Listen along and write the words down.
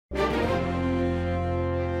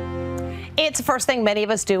It's the first thing many of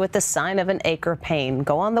us do at the sign of an ache or pain.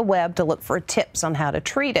 Go on the web to look for tips on how to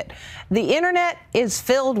treat it. The internet is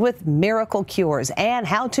filled with miracle cures and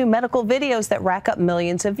how-to medical videos that rack up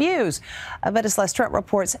millions of views. But as Les Trent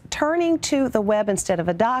reports, turning to the web instead of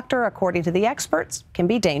a doctor, according to the experts, can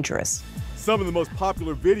be dangerous. Some of the most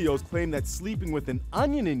popular videos claim that sleeping with an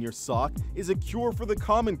onion in your sock is a cure for the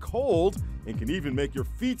common cold and can even make your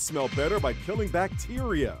feet smell better by killing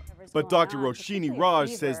bacteria. But Dr. Roshini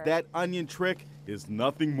Raj says that onion trick is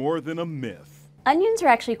nothing more than a myth. Onions are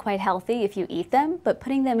actually quite healthy if you eat them, but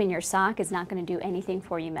putting them in your sock is not going to do anything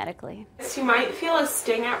for you medically. You might feel a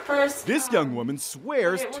sting at first. This young woman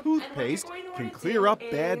swears toothpaste can clear up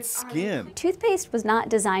bad skin. Toothpaste was not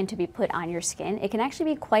designed to be put on your skin. It can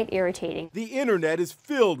actually be quite irritating. The internet is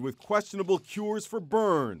filled with questionable cures for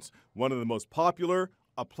burns. One of the most popular,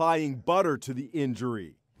 applying butter to the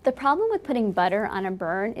injury. The problem with putting butter on a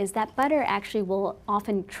burn is that butter actually will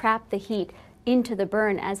often trap the heat into the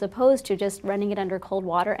burn as opposed to just running it under cold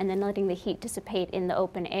water and then letting the heat dissipate in the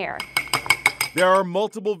open air. There are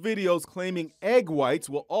multiple videos claiming egg whites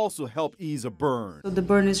will also help ease a burn. So the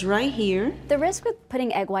burn is right here. The risk with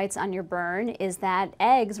putting egg whites on your burn is that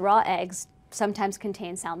raw eggs, sometimes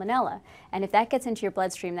contain salmonella. And if that gets into your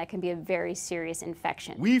bloodstream, that can be a very serious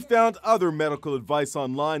infection. We found other medical advice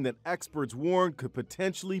online that experts warn could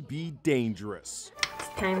potentially be dangerous. It's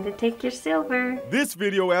time to take your silver. This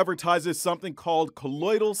video advertises something called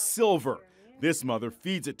colloidal silver. This mother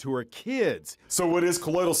feeds it to her kids. So what is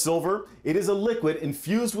colloidal silver? It is a liquid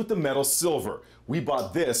infused with the metal silver. We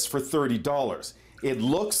bought this for $30. It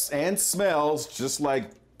looks and smells just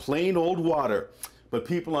like plain old water. But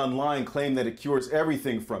people online claim that it cures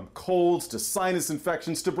everything from colds to sinus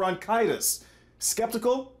infections to bronchitis.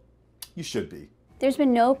 Skeptical? You should be. There's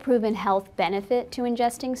been no proven health benefit to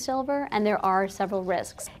ingesting silver, and there are several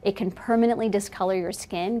risks. It can permanently discolor your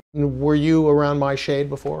skin. Were you around my shade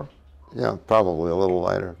before? Yeah, probably a little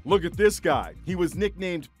lighter. Look at this guy. He was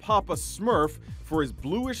nicknamed Papa Smurf for his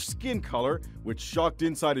bluish skin color, which shocked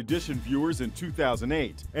Inside Edition viewers in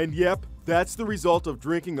 2008. And yep, that's the result of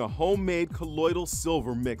drinking a homemade colloidal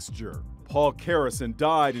silver mixture. Paul Carrison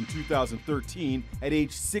died in 2013 at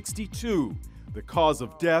age 62. The cause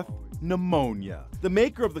of death? Pneumonia. The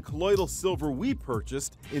maker of the colloidal silver we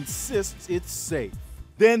purchased insists it's safe.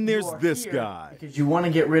 Then there's this guy. Because you want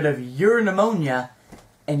to get rid of your pneumonia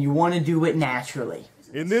and you want to do it naturally.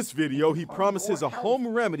 In this video, he promises a home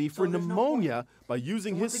remedy for pneumonia by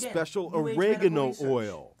using his special oregano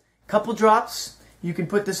oil. Couple drops, you can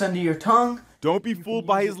put this under your tongue. Don't be fooled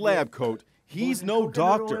by his lab coat. He's no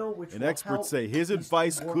doctor, and experts say his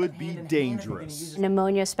advice could be dangerous.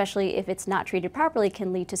 Pneumonia, especially if it's not treated properly,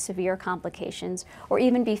 can lead to severe complications or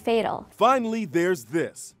even be fatal. Finally, there's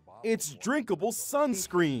this. It's drinkable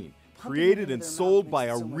sunscreen, created and sold by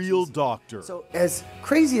a real doctor. So as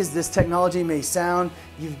crazy as this technology may sound,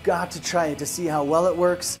 you've got to try it to see how well it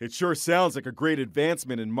works. It sure sounds like a great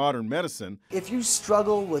advancement in modern medicine. If you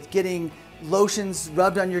struggle with getting lotions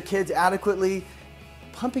rubbed on your kids adequately,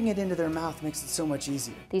 pumping it into their mouth makes it so much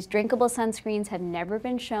easier. These drinkable sunscreens have never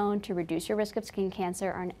been shown to reduce your risk of skin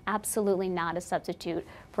cancer, are absolutely not a substitute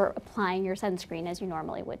for applying your sunscreen as you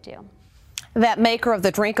normally would do. That maker of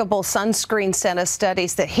the drinkable sunscreen sent us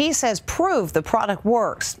studies that he says prove the product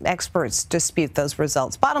works. Experts dispute those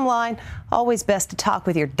results. Bottom line, always best to talk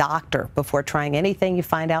with your doctor before trying anything you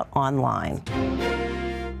find out online.